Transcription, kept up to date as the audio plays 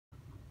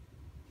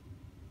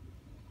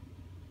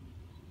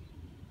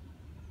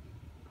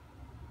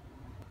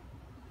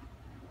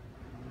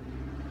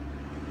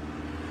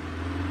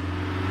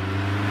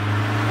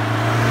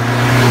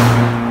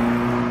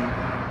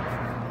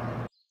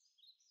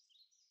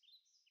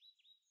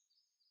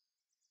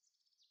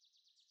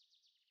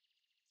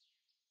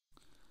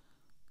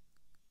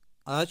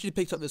I actually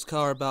picked up this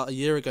car about a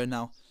year ago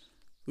now.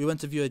 We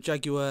went to view a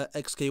Jaguar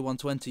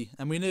XK120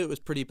 and we knew it was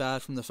pretty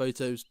bad from the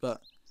photos,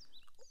 but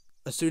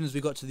as soon as we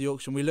got to the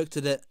auction we looked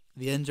at it,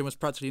 the engine was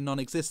practically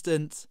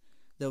non-existent,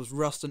 there was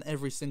rust on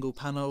every single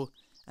panel,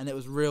 and it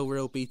was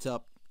real beat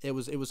up. It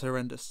was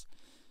horrendous.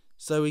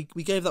 So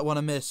we gave that one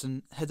a miss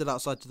and headed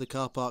outside to the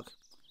car park.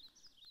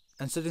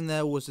 And sitting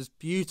there was this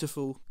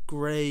beautiful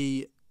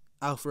grey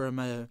Alfa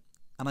Romeo,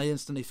 and I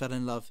instantly fell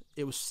in love.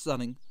 It was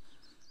stunning.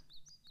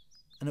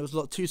 And it was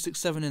lot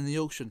 267 in the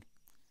auction.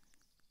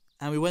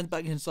 And we went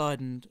back inside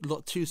and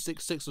lot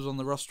 266 was on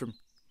the rostrum.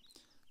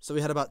 So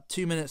we had about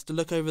 2 minutes to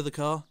look over the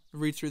car,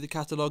 read through the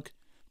catalogue,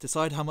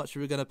 decide how much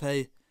we were going to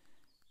pay,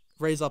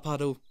 raise our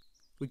paddle.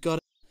 We got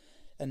it,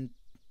 and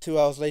 2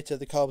 hours later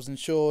the car was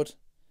insured,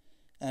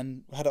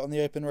 and we had it on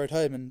the open road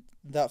home. And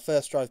that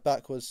first drive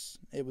back was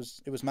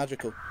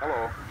magical.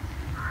 Hello,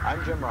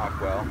 I'm Jim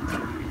Rockwell.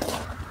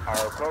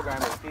 Our program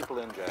is People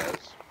in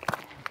Jazz,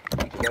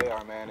 and today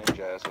our man in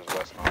jazz is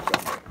Wes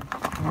Montgomery.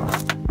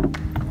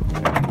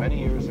 And many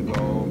years ago,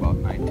 about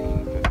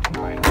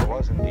 1959, it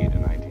was indeed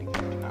in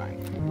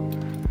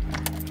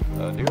 1959,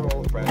 a dear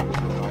old friend with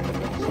whom I had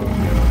been so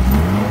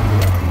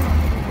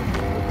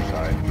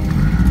side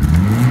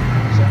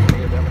sent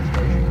me a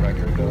demonstration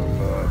record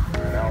of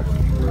an album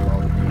he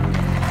called Music,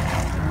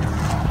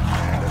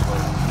 and it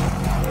was the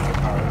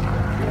guitarist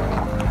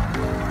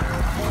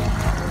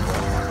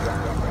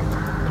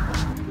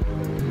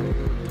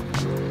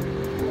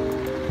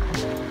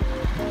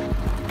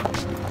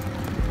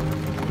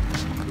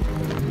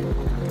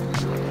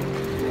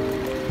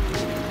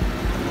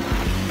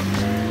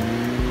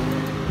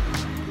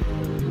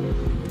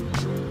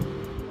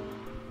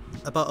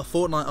About a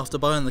fortnight after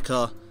buying the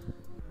car,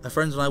 a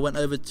friend and I went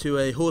over to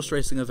a horse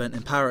racing event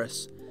in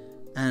Paris,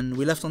 and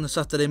we left on the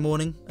Saturday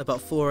morning about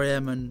 4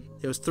 AM, and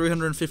it was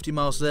 350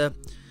 miles there,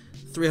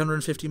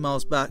 350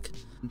 miles back,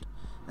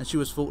 and she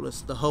was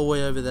faultless the whole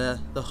way over there,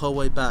 the whole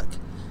way back,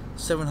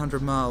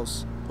 700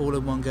 miles all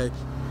in one go.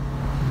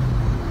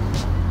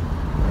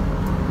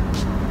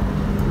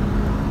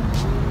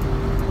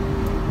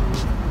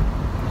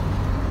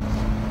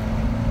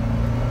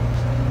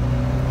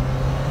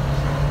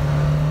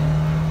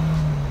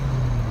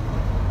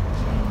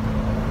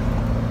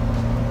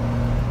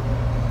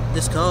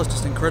 This car is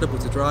just incredible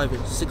to drive.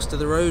 It sticks to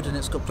the road and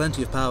it's got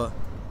plenty of power.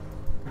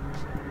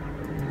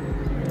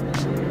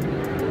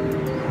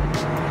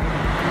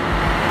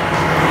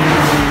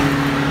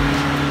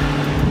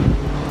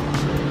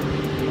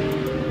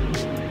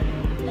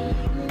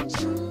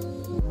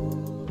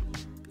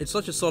 It's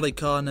such a solid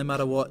car no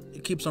matter what.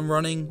 It keeps on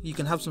running, you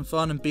can have some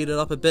fun and beat it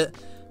up a bit,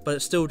 but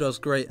it still does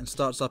great and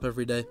starts up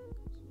every day.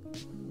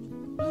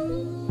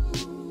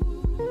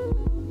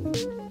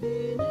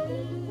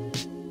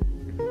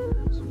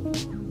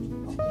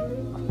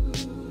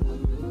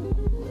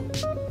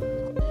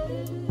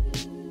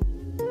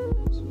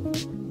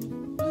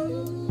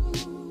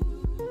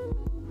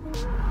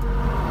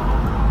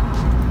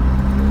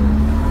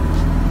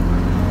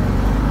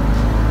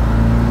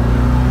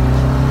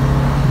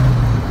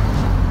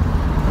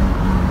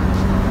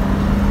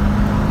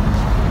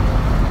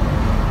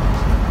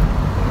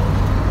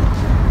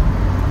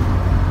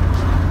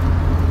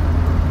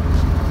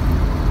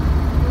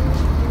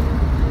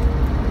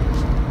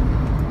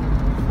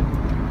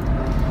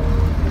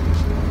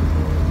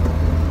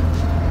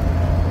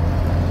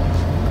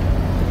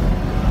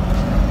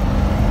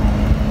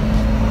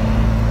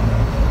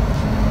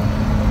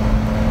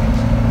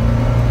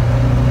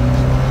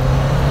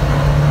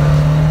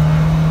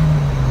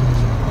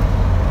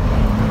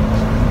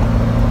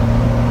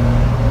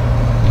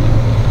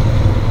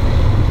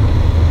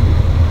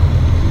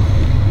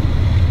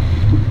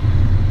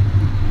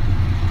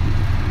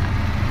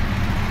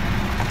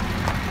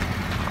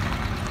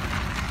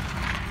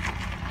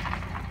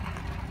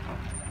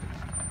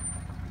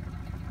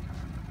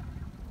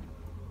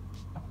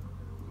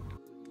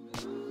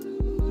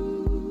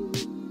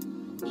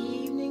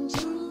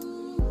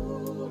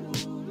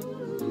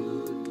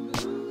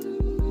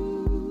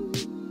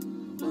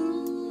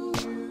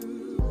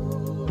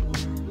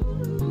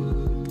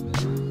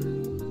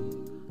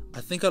 I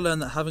think I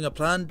learned that having a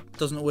plan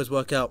doesn't always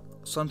work out.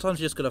 Sometimes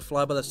you just gotta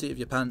fly by the seat of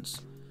your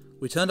pants.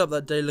 We turned up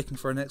that day looking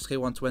for an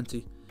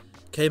XK120,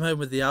 came home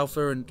with the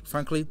Alfa, and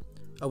frankly,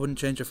 I wouldn't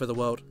change it for the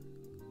world.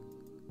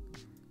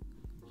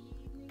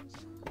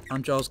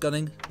 I'm Giles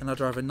Gunning and I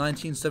drive a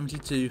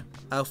 1972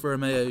 Alfa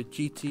Romeo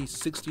GT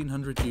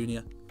 1600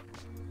 Junior.